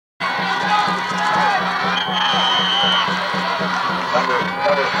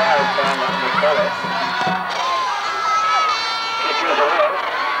5 from McCullough. Kickers away.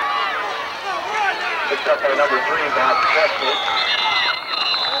 Picked up by number 3, Bob Chesney.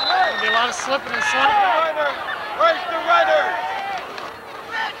 There'll be a lot of slipping and sliding. Where's the runner?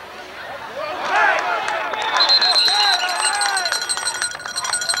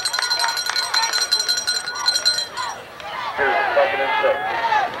 Here's the 2nd and 6.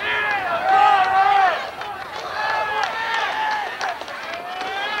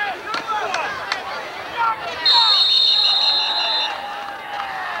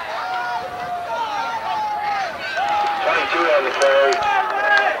 On the carry.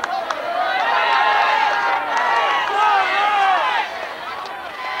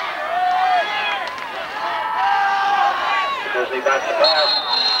 Disney backs the pass.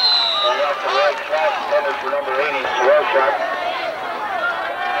 And off to the right side, intended for number 80, Soroshak.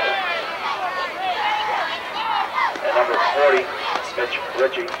 And number 40, Mitch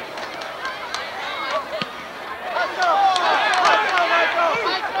Ritchie.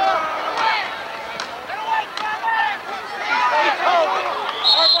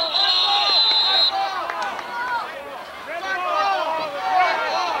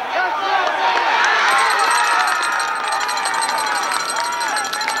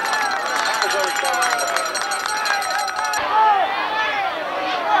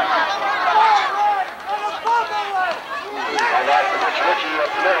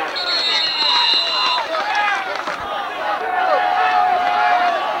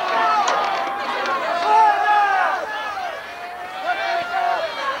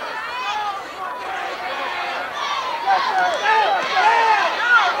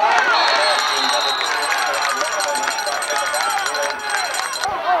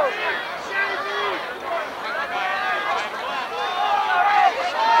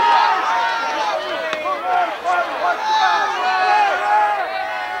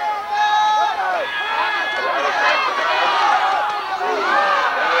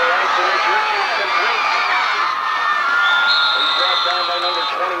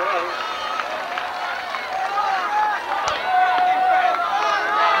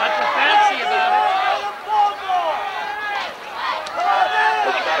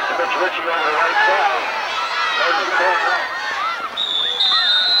 Ritchie on the right side. There's the corner.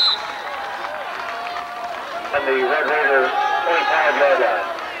 And the Red Raider 25-yard line.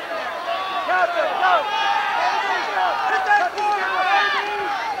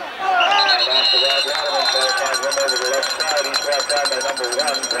 And off the Rob Radaman, trying to find room over the left side. He's brought down by number 1,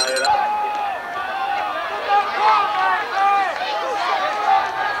 Brian Ott.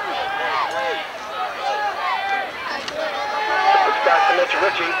 It's back to Mitch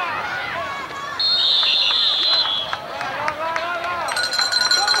Ritchie.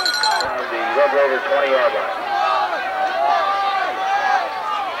 Red Raider 20-yard line.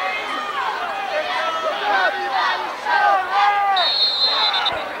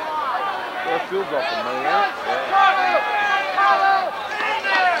 That field goal from money out.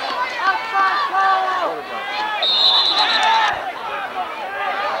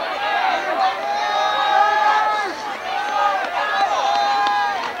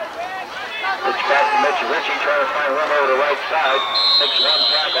 It's back to Mitch Ritchie trying to find room over the right side. Makes one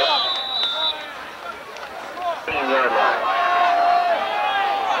tackle. 15-yard line.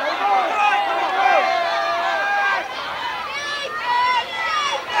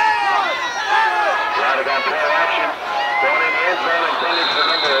 Radagon play action. Going in the end zone, intended for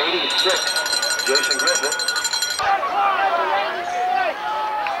number 86, Jason Griffith.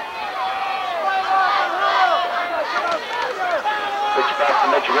 Pitch back to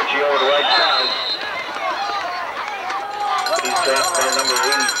Mitch Ritchie over the right side. He's tapped by number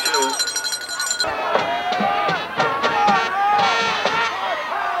 82.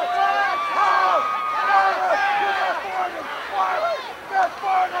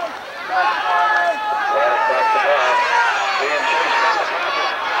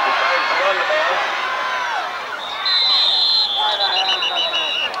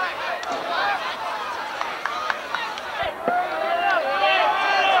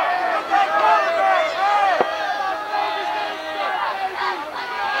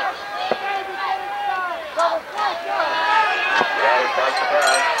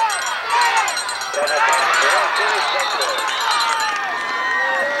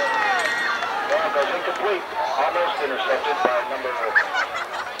 Incomplete, almost intercepted by number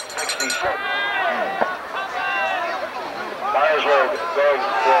 67. Might as well go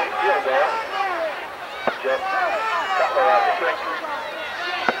for a field goal. Jeff Cutler out the kick.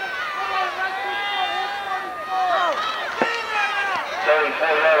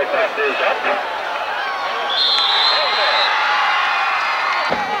 Yard attempt is up.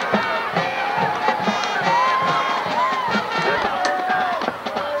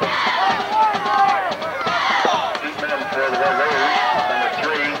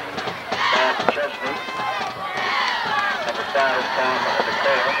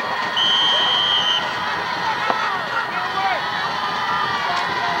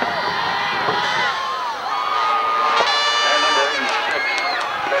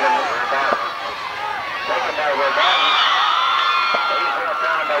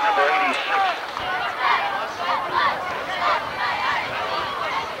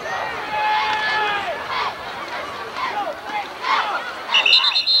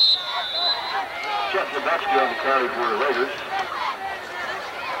 carry for the Raiders.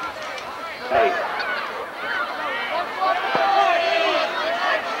 Hey.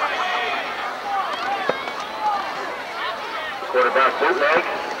 Quarterback bootleg.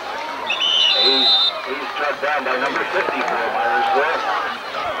 He's struck down by number 50 for Minersville.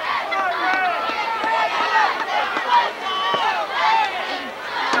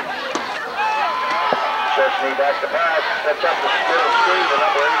 Chesney back to pass, sets up the middle screen to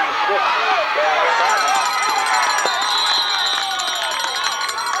number 86.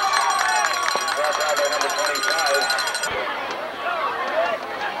 Brought down by number 25.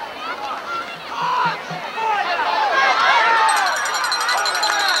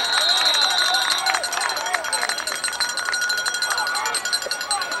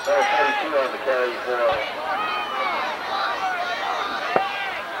 On the carry for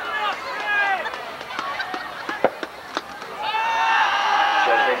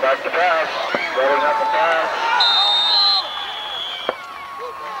Chesney back to pass, rolling up the pass.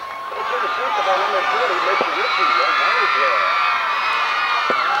 It's intercepted by number 40, Mr. Ritchie, of Minersville.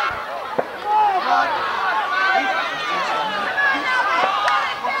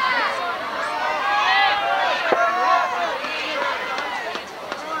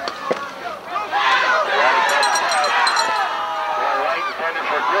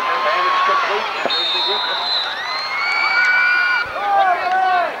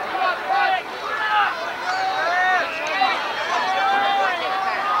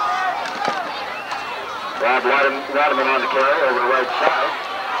 Rodman on the carry over the right side.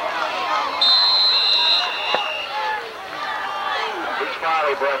 He's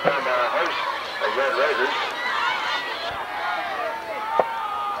finally brought down by a host of Red Raiders.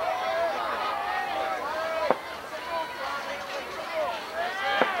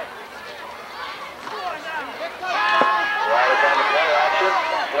 Riders on the play action.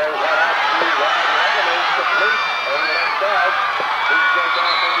 Plays one out to Rodman and is complete over the left side. He's struck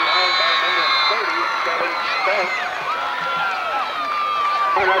down from behind by number 37, Banks.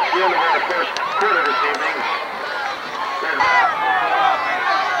 And that's the end of our first quarter this evening.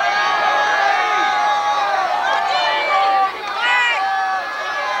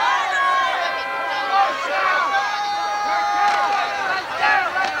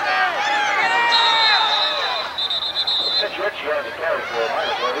 Mitch Ritchie on the carry for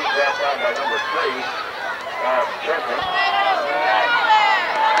Minersville. He's brought down by number 3, Chesney.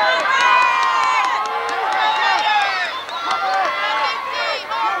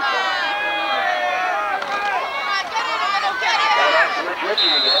 Ritchie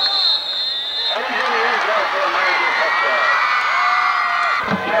again. And he's in the end zone for a Minersville touchdown.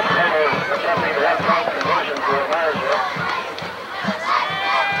 Jeff Taylor attempting the one-point conversion for Minersville.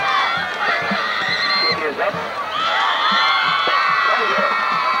 He is up. There we go.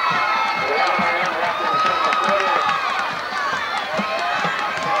 The one-on-one walk in the second quarter.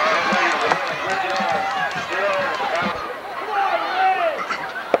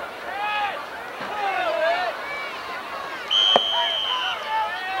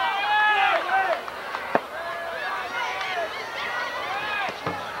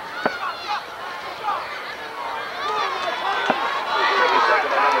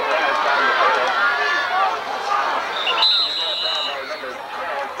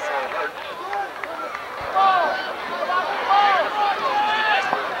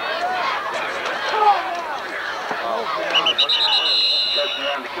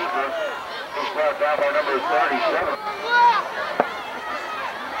 On the keeper. He's brought down by number 37.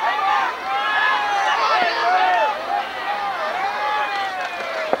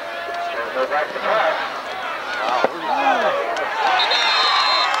 Go back to pass.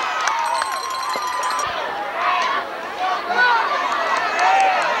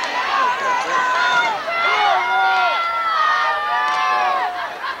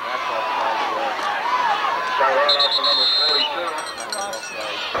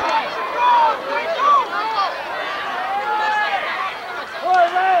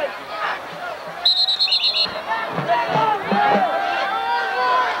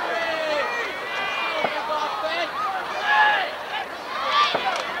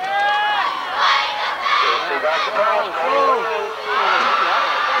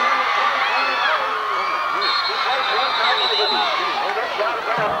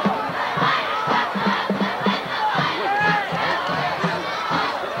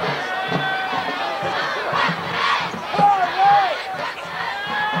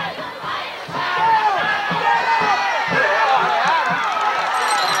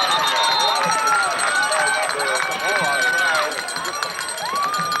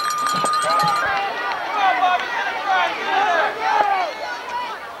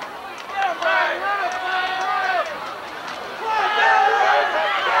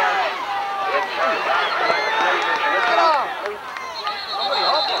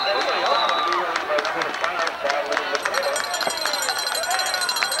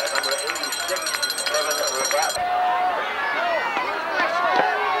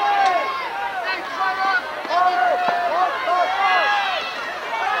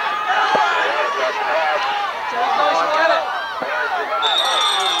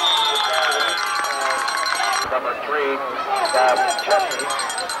 number 3, Jesse.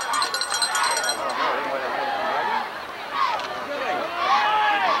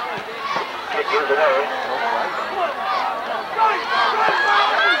 Kick is away.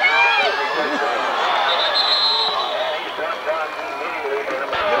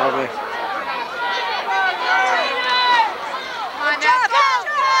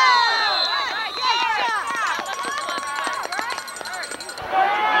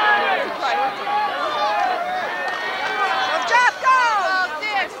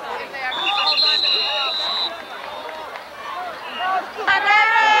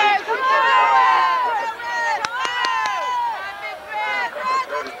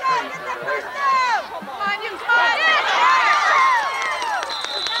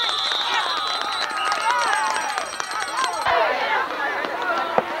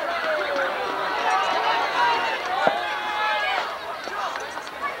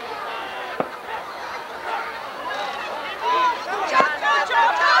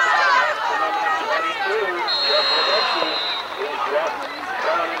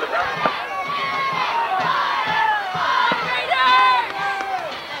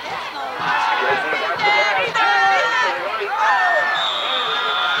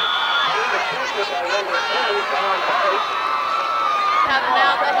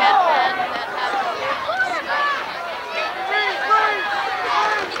 Now the headband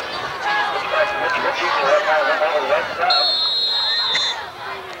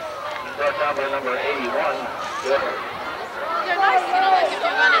that has number 81. they're nice, you know, like if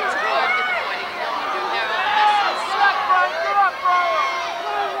you run into one, disappointing, you know, they're all messes.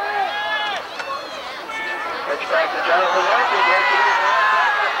 Pitch back to Jonathan Murphy.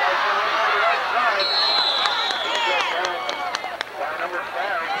 Number 5,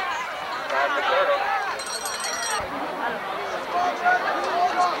 South Dakota.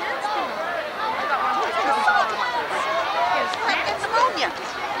 It's ammonia.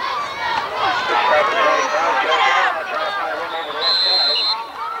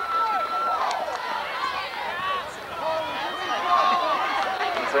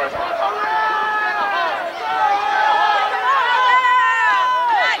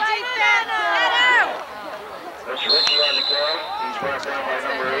 Mr. Richie on the carry. He's brought down by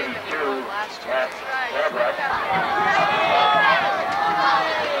number 82, Matt Labrock.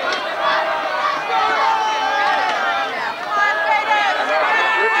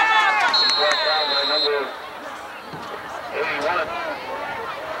 He's brought down by number 81.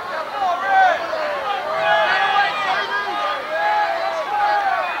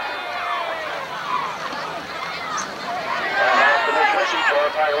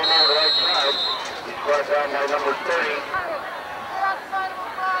 Over the right side. He's brought down by number 30.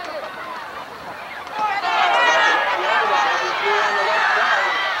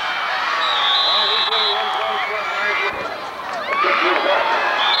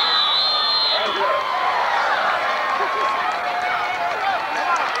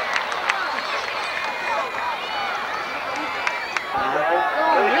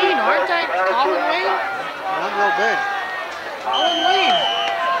 Lean, aren't they? Colin Lean? Not real big. Colin Lean.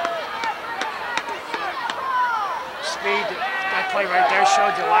 Speed, that play right there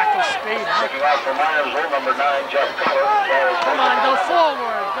showed you lack of speed, huh? Taking out for Minersville, number 9, Jeff Keller. Come on, go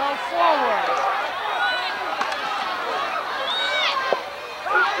forward, go forward.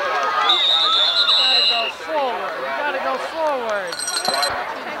 You gotta go forward, you gotta go forward.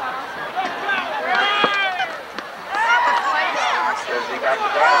 Jersey got the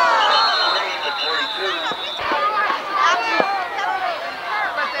ball. 42.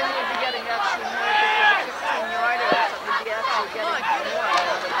 But then you'd be getting extra more because a 15-yarder or something, you'd be actually getting more.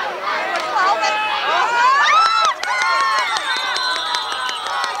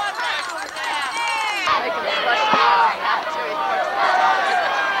 Making a special after he puts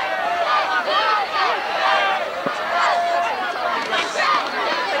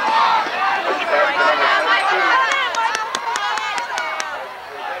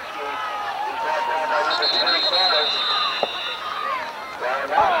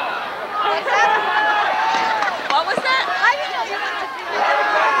What was that? I didn't know you wanted to do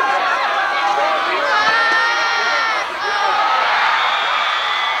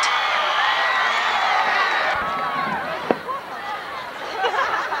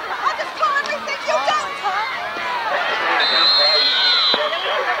I'll just call everything you done, Tom.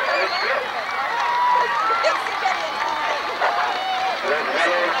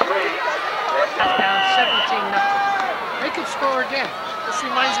 Down 17-0. They could score again. This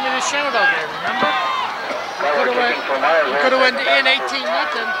reminds me of the Shadow game, remember? We could have went in 18-0, you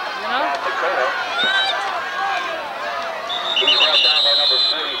know? He's brought down by number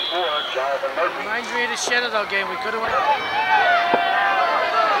 44, Jonathan Jonathan Murphy. Reminds me of the Shenandoah game. We could have won.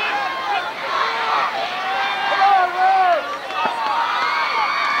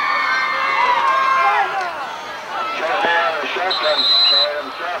 Chesney on the shotgun by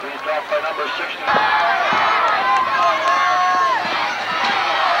himself. He's dropped by number 60.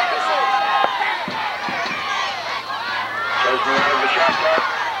 Chesney on the shotgun.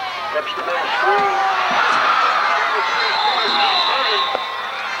 Flips the middle screen.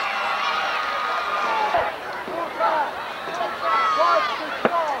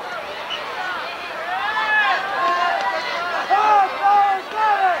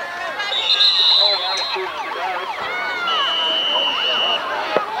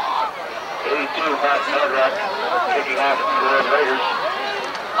 Kicking off for the Raiders.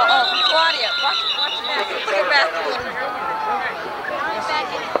 Claudia, watch your back. Put your back.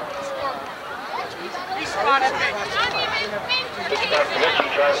 He spotted me. It's back to Richie,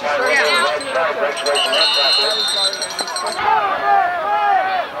 trying to find the right side. Breaks away from that tackle.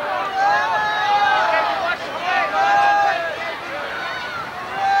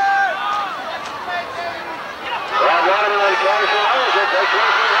 Round one on the corner for Irish. Breaks away from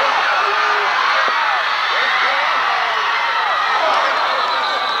the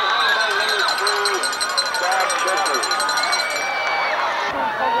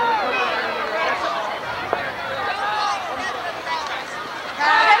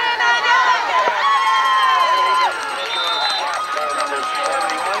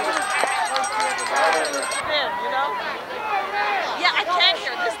Yeah, I can't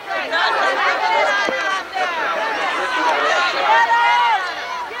hear this.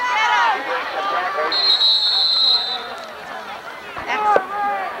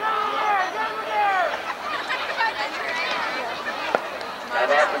 And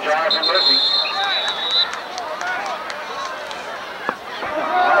after Jonathan Murphy.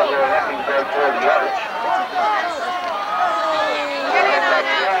 Miles are looking for the yardage.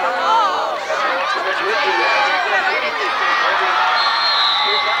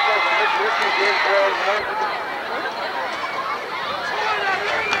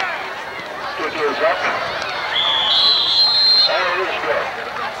 Kick is up. And it is good.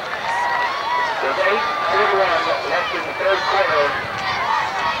 With 8:41 left in the third quarter,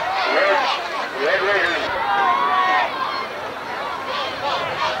 Red Raiders.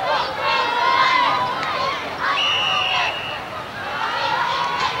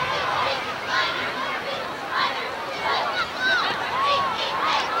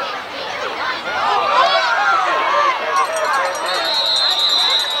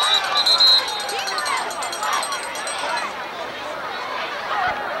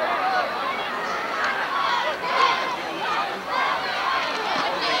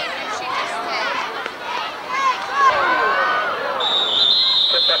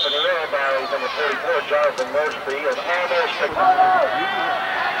 Number 44, Jonathan Murphy, and almost a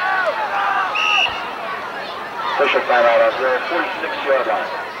official timeout on their 46-yard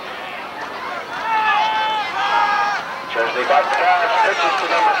line. Chesney back to pass, pitches to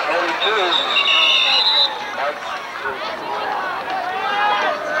number 42.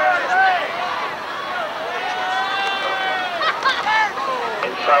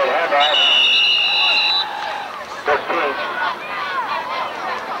 Inside handoff. 15.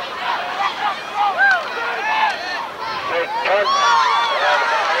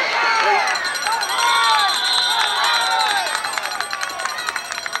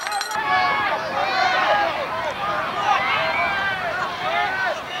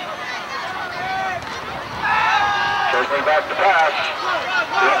 Chesney back to pass.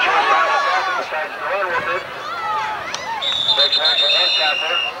 Being chased by the Falcon, decides to run with it. Takes one for one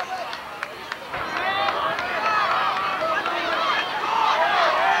tackler.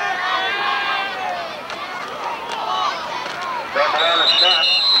 Double on the snap,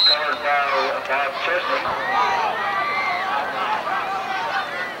 covered by Bob Chesney.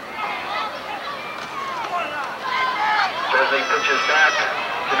 Chesney pitches back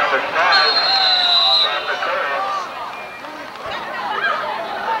to number 5, Bob McCurry.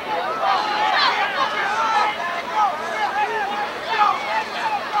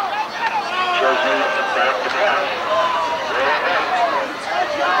 Chesney back to pass.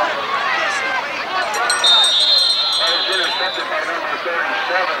 Intercepted by number 37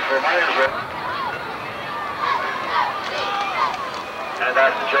 for Minersville. And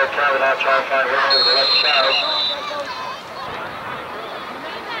that's Joe Kavanaugh trying to find one over the left side.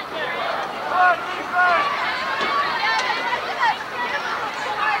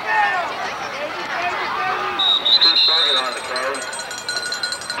 Steve Bergen on the carry.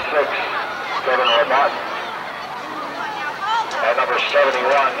 6, Kevin Rabat. And number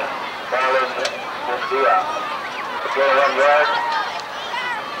 71, Marlon Bondia. Again, 1 yard.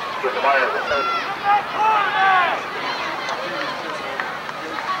 Get the Minersville.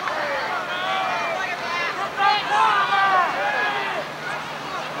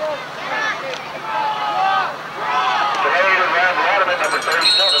 Canadian Rand Waterman, number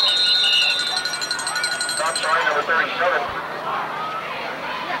 37. I'm sorry, number 37.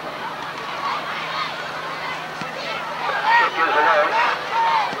 Kick is away.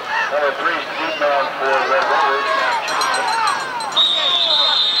 Number 3 is the deep man for Red Rovers.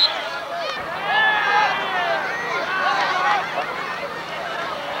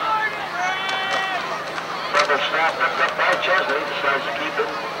 Number snap picked up by Chesley. Decides to keep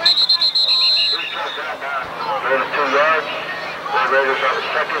it. He's cut down now. Going 2 yards. Red Raiders on the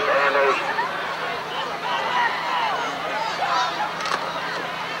second and 8.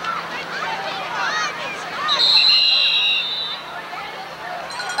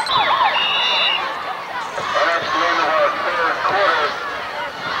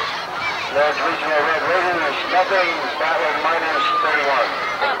 That's regional Red Raiders, nothing, Scotland minus 31.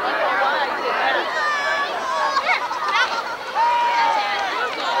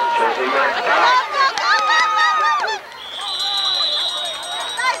 Jersey back to top.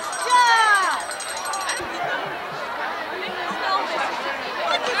 Nice job!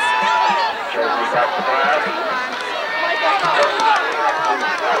 Jersey back to pass.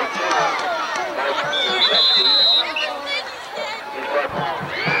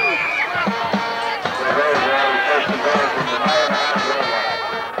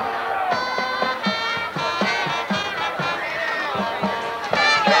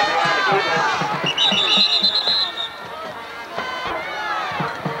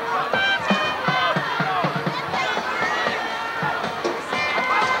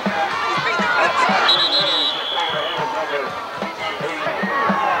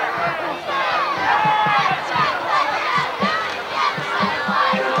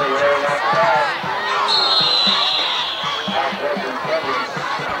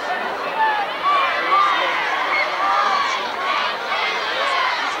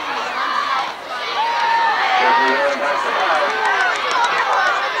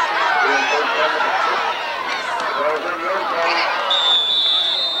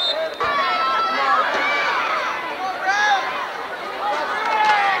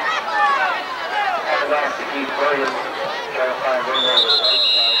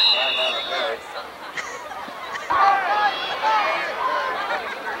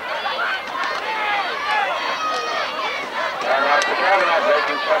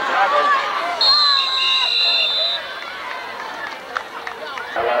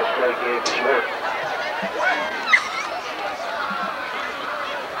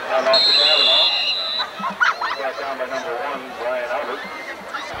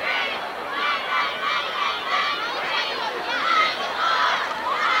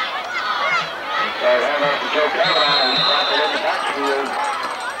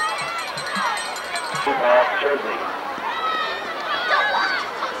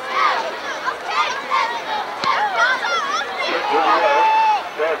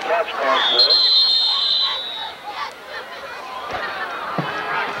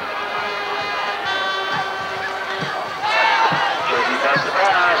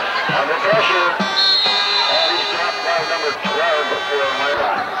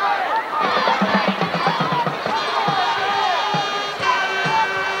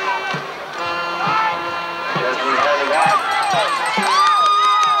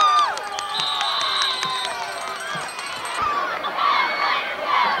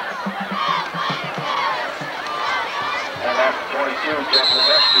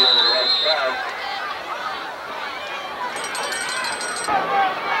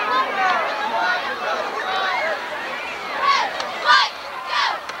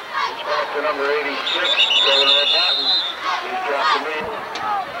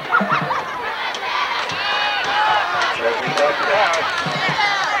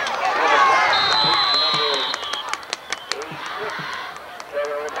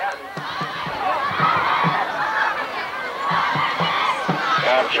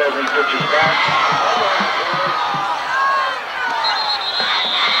 Chesney pitches back.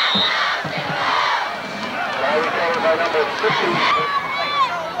 Now recovered by number 50.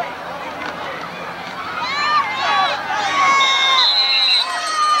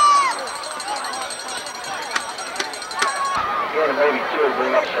 Again, maybe 2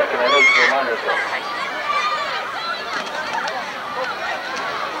 bring up second and 8 for Minersville.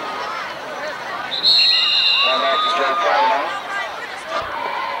 Now back to Joe Cavanaugh.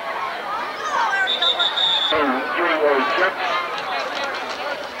 306.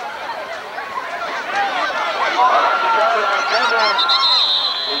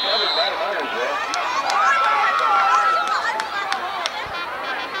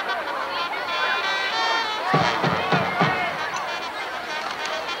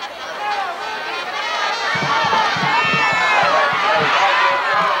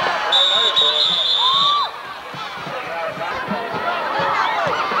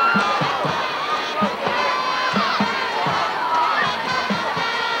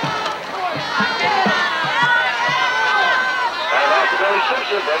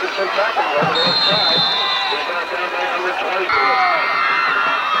 pitcher, Davidson tackling over the left side. He's back down by number 23.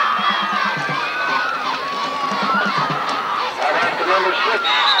 Now back to number 6.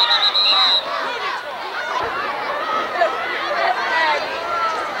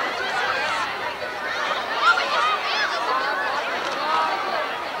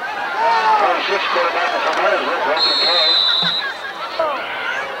 Quarterback from Minersville, broken play.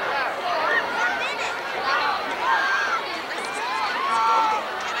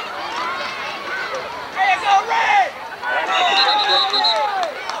 There you go, Red!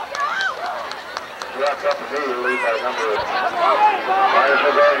 Wrapped up immediately by number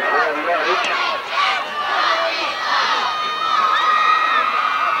Minersville going 40 yards.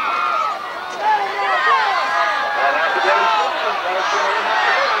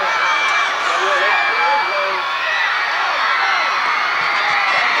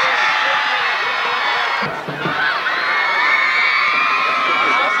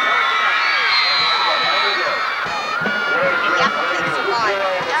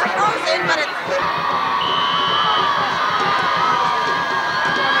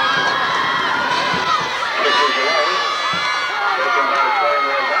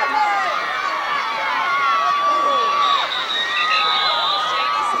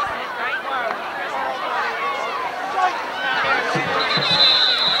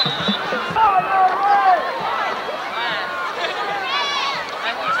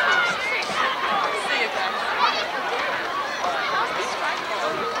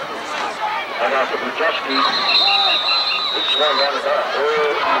 And after getting it's one down the back.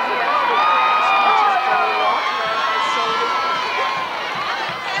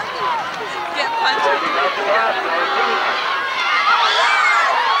 Get punched.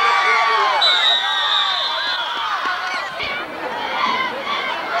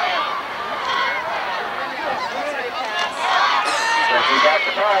 He got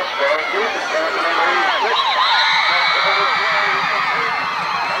the pass, going deep, it's going to number 86.